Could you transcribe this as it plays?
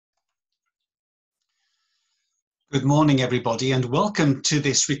Good morning, everybody, and welcome to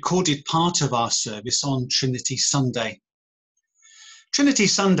this recorded part of our service on Trinity Sunday. Trinity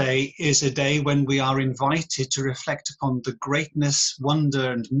Sunday is a day when we are invited to reflect upon the greatness,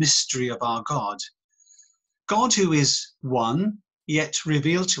 wonder, and mystery of our God. God who is one, yet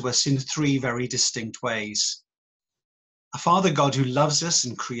revealed to us in three very distinct ways. A Father God who loves us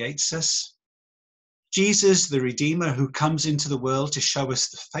and creates us. Jesus, the Redeemer, who comes into the world to show us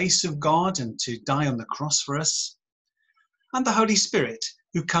the face of God and to die on the cross for us. And the Holy Spirit,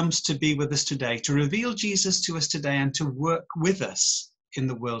 who comes to be with us today, to reveal Jesus to us today and to work with us in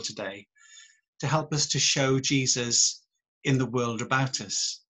the world today, to help us to show Jesus in the world about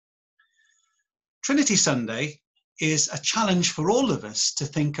us. Trinity Sunday is a challenge for all of us to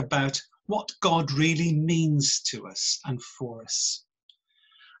think about what God really means to us and for us.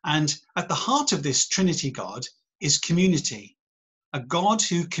 And at the heart of this Trinity God is community. A God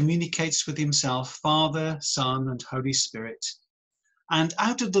who communicates with himself, Father, Son, and Holy Spirit. And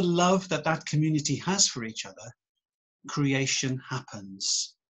out of the love that that community has for each other, creation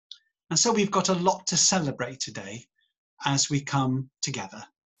happens. And so we've got a lot to celebrate today as we come together.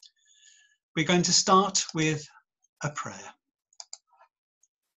 We're going to start with a prayer.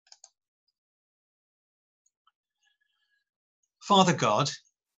 Father God,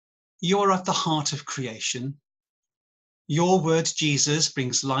 you're at the heart of creation. Your word, Jesus,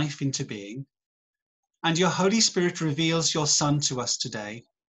 brings life into being, and your Holy Spirit reveals your Son to us today.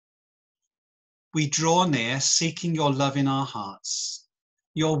 We draw near, seeking your love in our hearts,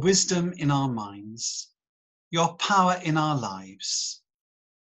 your wisdom in our minds, your power in our lives.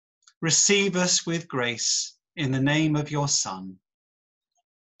 Receive us with grace in the name of your Son.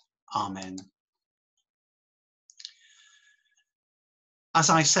 Amen. As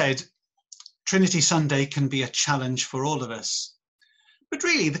I said, Trinity Sunday can be a challenge for all of us. But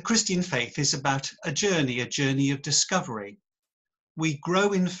really, the Christian faith is about a journey of discovery. We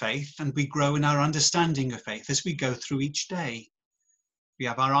grow in faith and we grow in our understanding of faith as we go through each day. We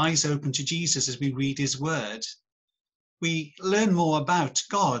have our eyes open to Jesus as we read his word. We learn more about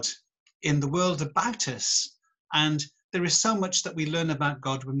God in the world about us. And there is so much that we learn about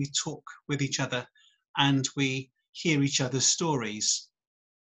God when we talk with each other and we hear each other's stories.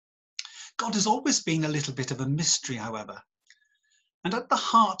 God has always been a little bit of a mystery, however. And at the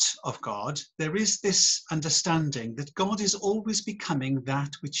heart of God, there is this understanding that God is always becoming that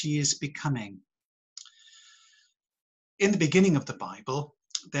which he is becoming. In the beginning of the Bible,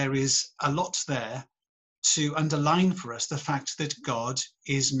 there is a lot there to underline for us the fact that God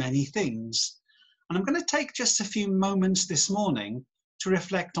is many things. And I'm going to take just a few moments this morning to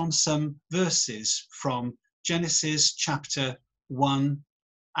reflect on some verses from Genesis chapter 1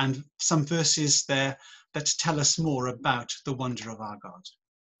 and some verses there that tell us more about the wonder of our God.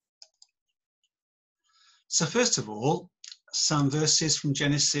 So first of all, some verses from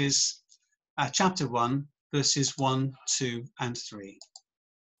Genesis chapter 1, verses 1, 2, and 3.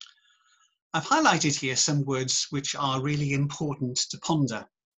 I've highlighted here some words which are really important to ponder.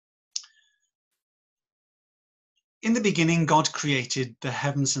 In the beginning, God created the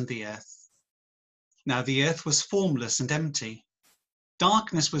heavens and the earth. Now the earth was formless and empty.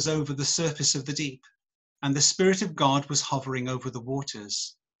 Darkness was over the surface of the deep, and the Spirit of God was hovering over the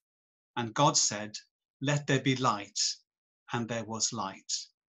waters. And God said, "Let there be light," and there was light.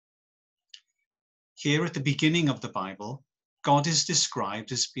 Here at the beginning of the Bible, God is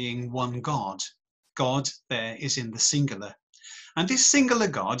described as being one God. God there is in the singular. And this singular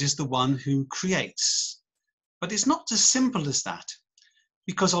God is the one who creates. But it's not as simple as that,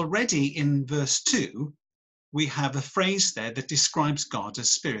 because already in verse 2, we have a phrase there that describes God as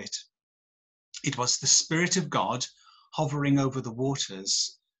Spirit. It was the Spirit of God hovering over the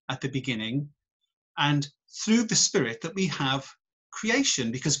waters at the beginning, and through the Spirit that we have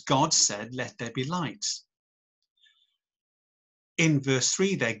creation, because God said, "Let there be light." In verse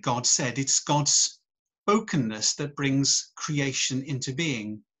 3 there, God said, it's God's spokenness that brings creation into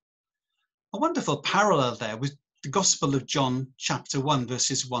being. A wonderful parallel there with the Gospel of John chapter 1,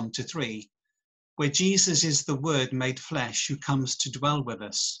 verses 1 to 3, where Jesus is the Word made flesh who comes to dwell with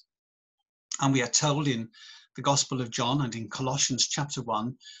us. And we are told in the Gospel of John and in Colossians chapter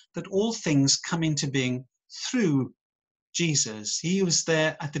 1 that all things come into being through Jesus. He was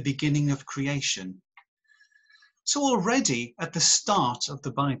there at the beginning of creation. So already at the start of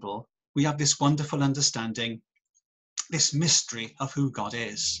the Bible, we have this wonderful understanding, this mystery of who God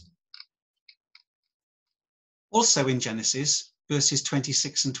is. Also in Genesis, verses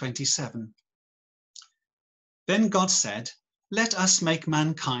 26 and 27. Then God said, "Let us make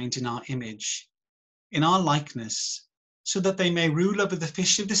mankind in our image, in our likeness, so that they may rule over the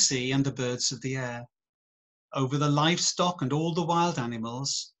fish of the sea and the birds of the air, over the livestock and all the wild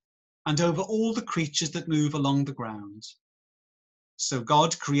animals, and over all the creatures that move along the ground. So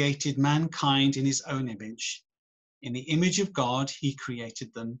God created mankind in his own image. In the image of God, he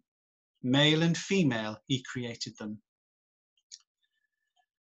created them. Male and female, he created them.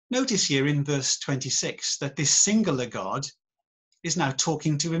 Notice here in verse 26 that this singular God is now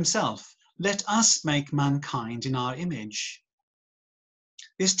talking to himself. Let us make mankind in our image.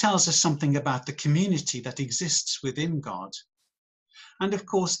 This tells us something about the community that exists within God. And of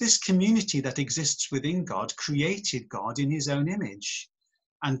course, this community that exists within God created God in his own image.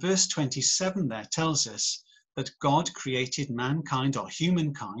 And verse 27 there tells us that God created mankind or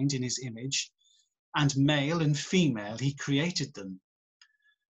humankind in his image, and male and female, he created them.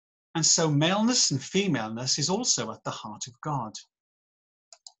 And so maleness and femaleness is also at the heart of God.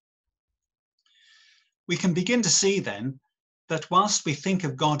 We can begin to see then that whilst we think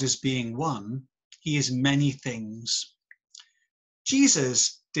of God as being one, he is many things.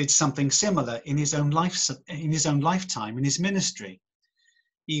 Jesus did something similar in his own lifetime, in his ministry.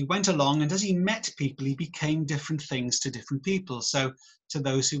 He went along, and as he met people, he became different things to different people. So to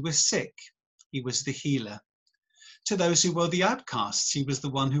those who were sick, he was the healer. To those who were the outcasts, he was the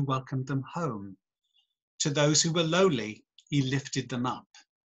one who welcomed them home. To those who were lowly, he lifted them up.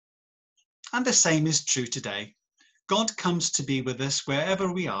 And the same is true today. God comes to be with us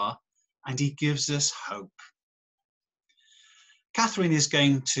wherever we are, and he gives us hope. Catherine is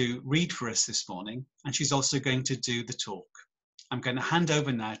going to read for us this morning, and she's also going to do the talk. I'm going to hand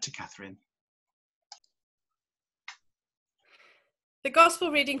over now to Catherine. The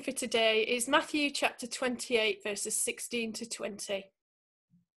Gospel reading for today is Matthew chapter 28, verses 16 to 20.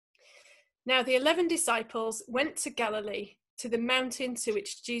 Now the 11 disciples went to Galilee, to the mountain to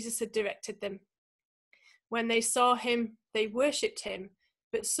which Jesus had directed them. When they saw him, they worshipped him,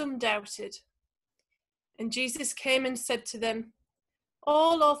 but some doubted. And Jesus came and said to them,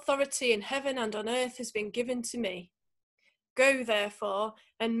 "All authority in heaven and on earth has been given to me. Go, therefore,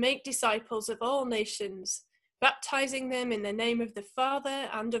 and make disciples of all nations, baptizing them in the name of the Father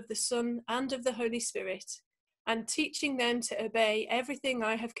and of the Son and of the Holy Spirit, and teaching them to obey everything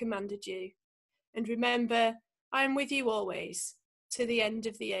I have commanded you. And remember, I am with you always, to the end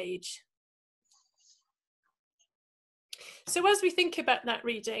of the age." So as we think about that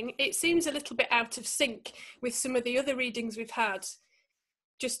reading, it seems a little bit out of sync with some of the other readings we've had.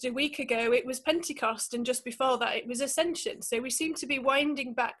 Just a week ago, it was Pentecost, and just before that, it was Ascension. So we seem to be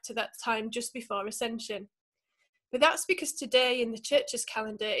winding back to that time just before Ascension. But that's because today in the church's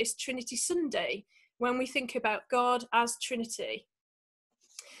calendar is Trinity Sunday, when we think about God as Trinity.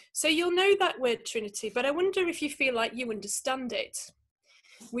 So you'll know that word Trinity, but I wonder if you feel like you understand it.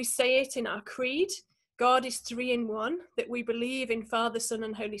 We say it in our creed. God is three in one, that we believe in Father, Son,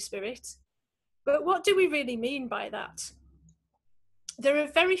 and Holy Spirit. But what do we really mean by that? There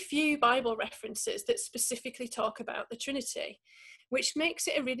are very few Bible references that specifically talk about the Trinity, which makes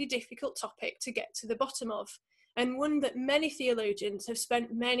it a really difficult topic to get to the bottom of, and one that many theologians have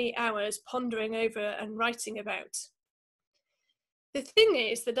spent many hours pondering over and writing about. The thing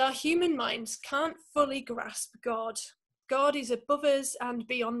is that our human minds can't fully grasp God. God is above us and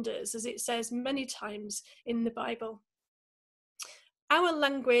beyond us, as it says many times in the Bible. Our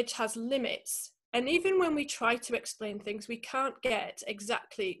language has limits, and even when we try to explain things, we can't get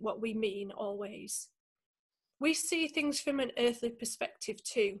exactly what we mean always. We see things from an earthly perspective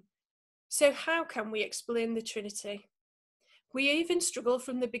too. So how can we explain the Trinity? We even struggle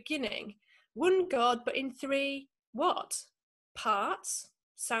from the beginning. One God, but in three, what? Parts?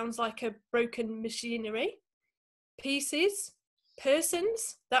 Sounds like a broken machinery. Pieces?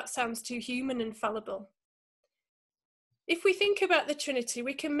 Persons? That sounds too human and fallible. If we think about the Trinity,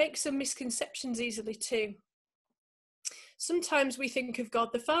 we can make some misconceptions easily too. Sometimes we think of God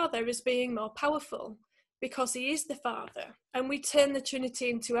the Father as being more powerful because he is the Father, and we turn the Trinity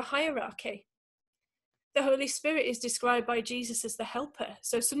into a hierarchy. The Holy Spirit is described by Jesus as the helper,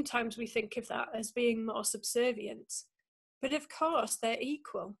 so sometimes we think of that as being more subservient. But of course, they're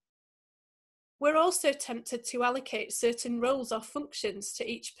equal. We're also tempted to allocate certain roles or functions to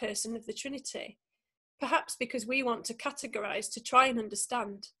each person of the Trinity, perhaps because we want to categorize to try and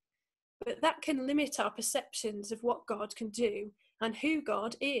understand. But that can limit our perceptions of what God can do and who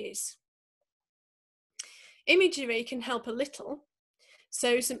God is. Imagery can help a little.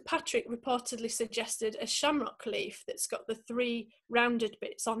 So St. Patrick reportedly suggested a shamrock leaf that's got the three rounded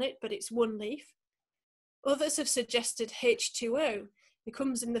bits on it, but it's one leaf. Others have suggested H2O. It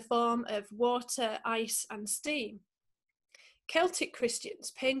comes in the form of water, ice, and steam. Celtic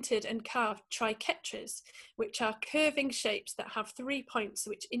Christians painted and carved triquetras, which are curving shapes that have 3 points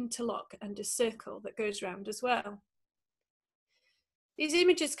which interlock and a circle that goes round as well. These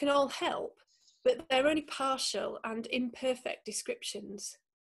images can all help, but they're only partial and imperfect descriptions.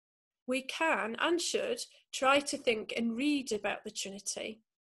 We can and should try to think and read about the Trinity,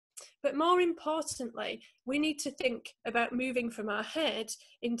 but more importantly, we need to think about moving from our head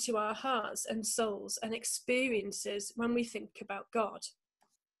into our hearts and souls and experiences when we think about God.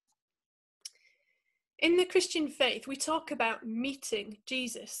 In the Christian faith, we talk about meeting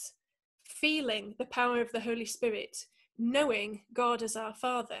Jesus, feeling the power of the Holy Spirit, knowing God as our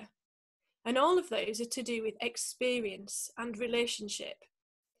Father. And all of those are to do with experience and relationship.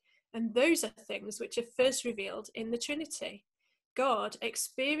 And those are things which are first revealed in the Trinity. God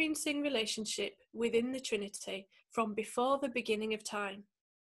experiencing relationship within the Trinity from before the beginning of time.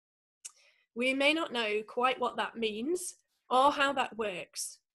 We may not know quite what that means or how that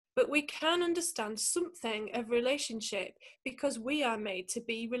works, but we can understand something of relationship because we are made to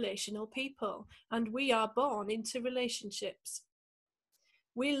be relational people and we are born into relationships.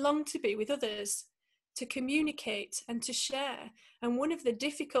 We long to be with others, to communicate and to share. And one of the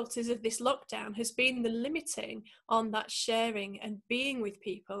difficulties of this lockdown has been the limiting on that sharing and being with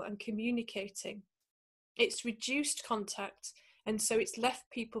people and communicating. It's reduced contact, and so it's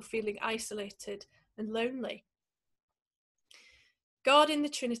left people feeling isolated and lonely. God in the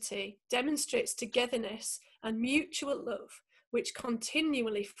Trinity demonstrates togetherness and mutual love, which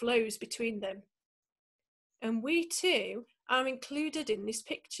continually flows between them. And we too are included in this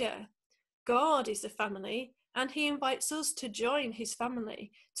picture. God is a family, and he invites us to join his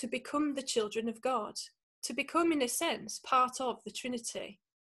family, to become the children of God, to become, in a sense, part of the Trinity.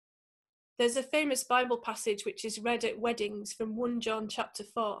 There's a famous Bible passage which is read at weddings from 1 John chapter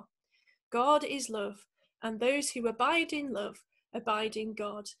 4. God is love, and those who abide in love abide in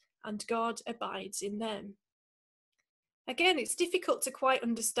God, and God abides in them. Again, it's difficult to quite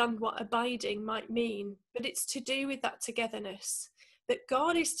understand what abiding might mean, but it's to do with that togetherness, that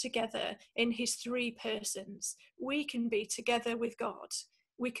God is together in his 3 persons. We can be together with God.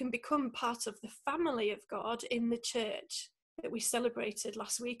 We can become part of the family of God in the church that we celebrated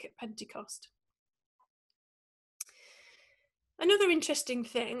last week at Pentecost. Another interesting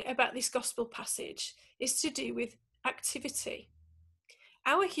thing about this gospel passage is to do with activity.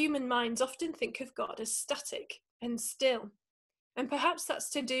 Our human minds often think of God as static and still, and perhaps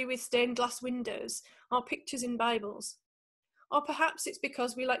that's to do with stained glass windows or pictures in Bibles, or perhaps it's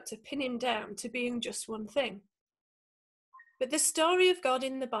because we like to pin him down to being just one thing. But the story of God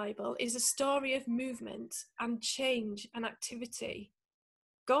in the Bible is a story of movement and change and activity.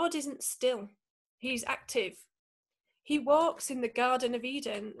 God isn't still, he's active. He walks in the Garden of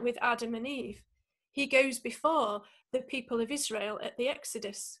Eden with Adam and Eve. He goes before the people of Israel at the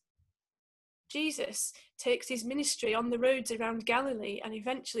Exodus. Jesus takes his ministry on the roads around Galilee and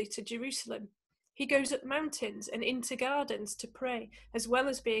eventually to Jerusalem. He goes up mountains and into gardens to pray, as well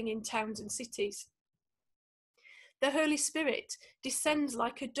as being in towns and cities. The Holy Spirit descends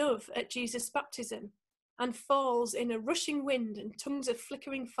like a dove at Jesus' baptism and falls in a rushing wind and tongues of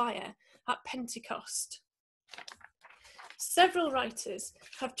flickering fire at Pentecost. Several writers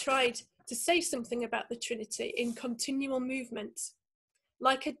have tried to say something about the Trinity in continual movement,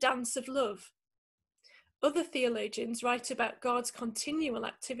 like a dance of love. Other theologians write about God's continual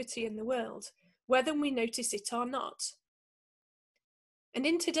activity in the world, whether we notice it or not. And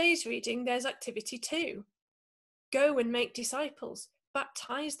in today's reading, there's activity too. Go and make disciples,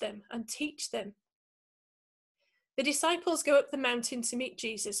 baptize them and teach them. The disciples go up the mountain to meet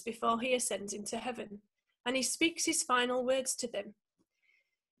Jesus before he ascends into heaven, and he speaks his final words to them.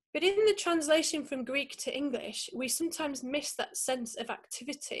 But in the translation from Greek to English, we sometimes miss that sense of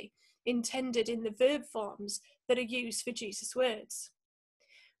activity intended in the verb forms that are used for Jesus' words.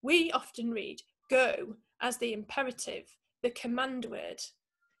 We often read go as the imperative, the command word.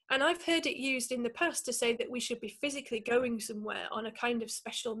 And I've heard it used in the past to say that we should be physically going somewhere on a kind of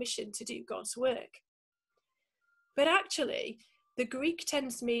special mission to do God's work. But actually, the Greek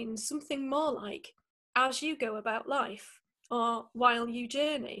tense means something more like as you go about life, or while you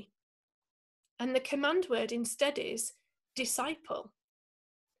journey. And the command word instead is disciple.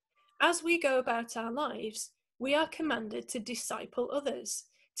 As we go about our lives, we are commanded to disciple others,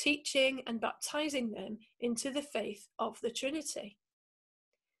 teaching and baptizing them into the faith of the Trinity.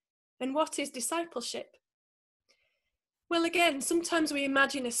 And what is discipleship? Well, again, sometimes we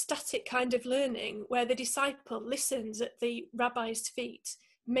imagine a static kind of learning where the disciple listens at the rabbi's feet,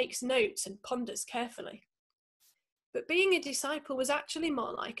 makes notes and ponders carefully. But being a disciple was actually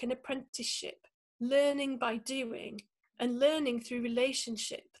more like an apprenticeship, learning by doing and learning through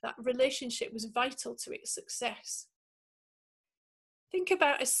relationship. That relationship was vital to its success. Think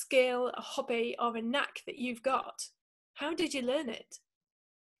about a skill, a hobby, or a knack that you've got. How did you learn it?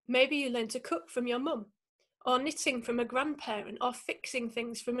 Maybe you learned to cook from your mum, or knitting from a grandparent, or fixing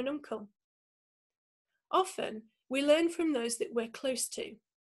things from an uncle. Often, we learn from those that we're close to,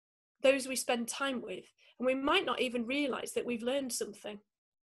 those we spend time with, and we might not even realise that we've learned something.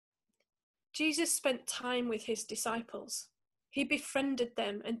 Jesus spent time with his disciples. He befriended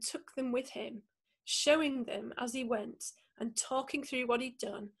them and took them with him, showing them as he went and talking through what he'd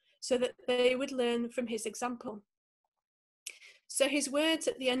done so that they would learn from his example. So his words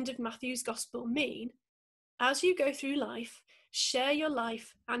at the end of Matthew's Gospel mean, as you go through life, share your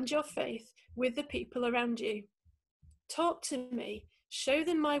life and your faith with the people around you. Talk to me, show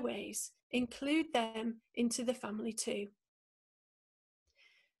them my ways, include them into the family too.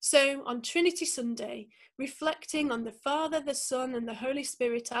 So on Trinity Sunday, reflecting on the Father, the Son, and the Holy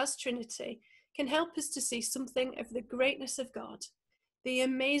Spirit as Trinity can help us to see something of the greatness of God, the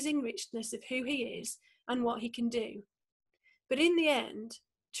amazing richness of who he is and what he can do. But in the end,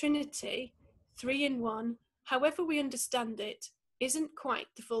 Trinity, 3 in 1, however we understand it, isn't quite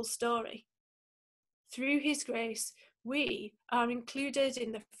the full story. Through his grace, we are included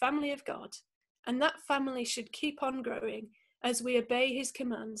in the family of God, and that family should keep on growing as we obey his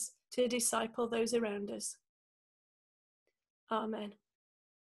commands to disciple those around us. Amen.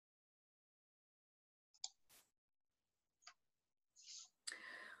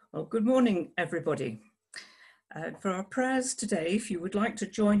 Well, good morning, everybody. For our prayers today, if you would like to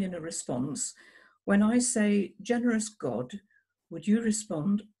join in a response, when I say, generous God, would you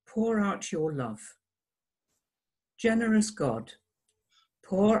respond, pour out your love? Generous God,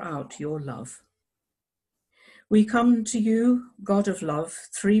 pour out your love. We come to you, God of love,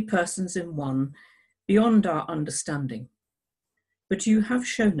 3 persons in one, beyond our understanding. But you have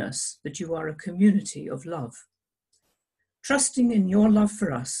shown us that you are a community of love. Trusting in your love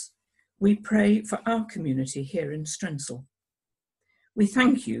for us, we pray for our community here in Strensel. We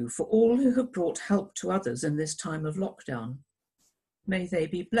thank you for all who have brought help to others in this time of lockdown. May they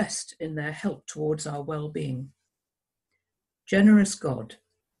be blessed in their help towards our well-being. Generous God,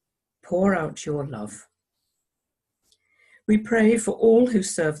 pour out your love. We pray for all who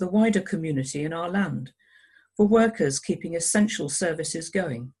serve the wider community in our land, for workers keeping essential services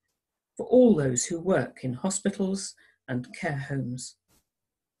going, for all those who work in hospitals and care homes.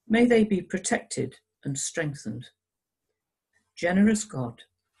 May they be protected and strengthened. Generous God,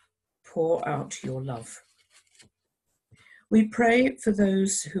 pour out your love. We pray for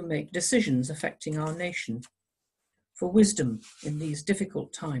those who make decisions affecting our nation, for wisdom in these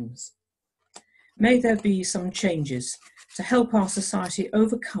difficult times. May there be some changes to help our society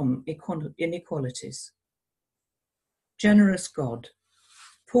overcome inequalities. Generous God,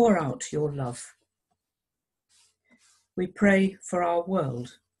 pour out your love. We pray for our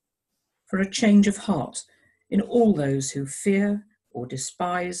world, for a change of heart in all those who fear or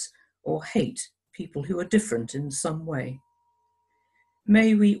despise or hate people who are different in some way.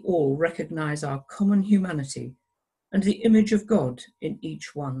 May we all recognise our common humanity and the image of God in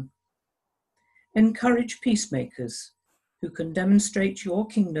each one. Encourage peacemakers who can demonstrate your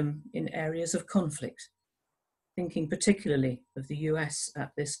kingdom in areas of conflict, thinking particularly of the US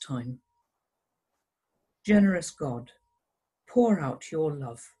at this time. Generous God, pour out your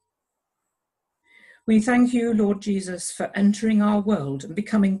love. We thank you, Lord Jesus, for entering our world and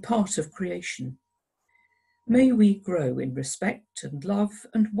becoming part of creation. May we grow in respect and love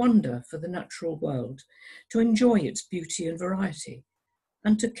and wonder for the natural world, to enjoy its beauty and variety,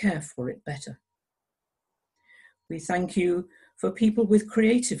 and to care for it better. We thank you for people with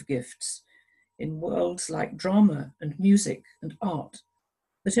creative gifts in worlds like drama and music and art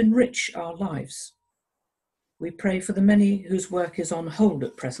that enrich our lives. We pray for the many whose work is on hold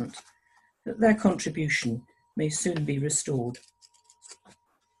at present, that their contribution may soon be restored.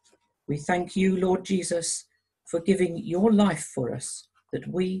 We thank you, Lord Jesus, for giving your life for us, that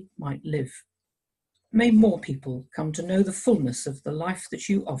we might live. May more people come to know the fullness of the life that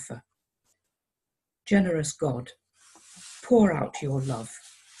you offer. Generous God, pour out your love.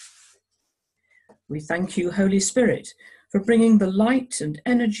 We thank you, Holy Spirit, for bringing the light and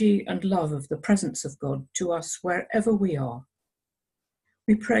energy and love of the presence of God to us wherever we are.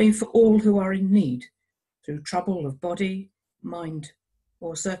 We pray for all who are in need, through trouble of body, mind,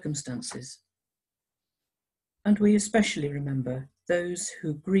 or circumstances. And we especially remember those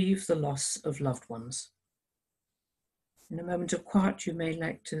who grieve the loss of loved ones. In a moment of quiet, you may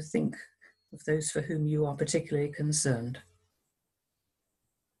like to think of those for whom you are particularly concerned.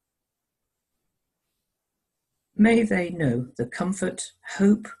 May they know the comfort,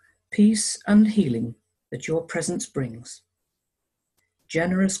 hope, peace and healing that your presence brings.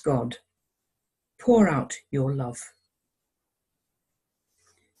 Generous God, pour out your love.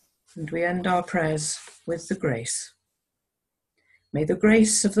 And we end our prayers with the grace. May the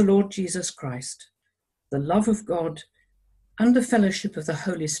grace of the Lord Jesus Christ, the love of God, and the fellowship of the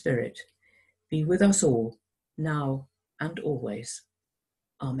Holy Spirit be with us all, now and always.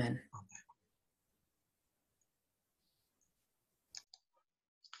 Amen.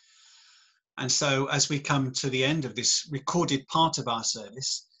 And so as we come to the end of this recorded part of our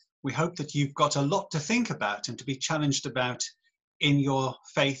service, we hope that you've got a lot to think about and to be challenged about in your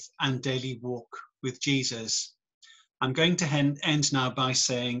faith and daily walk with Jesus. I'm going to end now by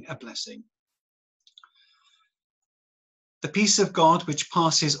saying a blessing. The peace of God, which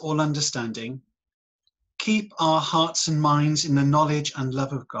passes all understanding, keep our hearts and minds in the knowledge and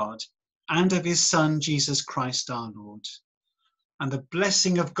love of God and of his Son, Jesus Christ our Lord. And the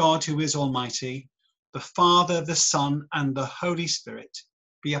blessing of God, who is Almighty, the Father, the Son, and the Holy Spirit,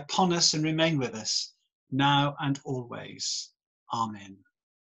 be upon us and remain with us, now and always. Amen.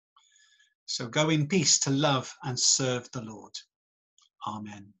 So go in peace to love and serve the Lord.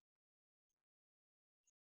 Amen.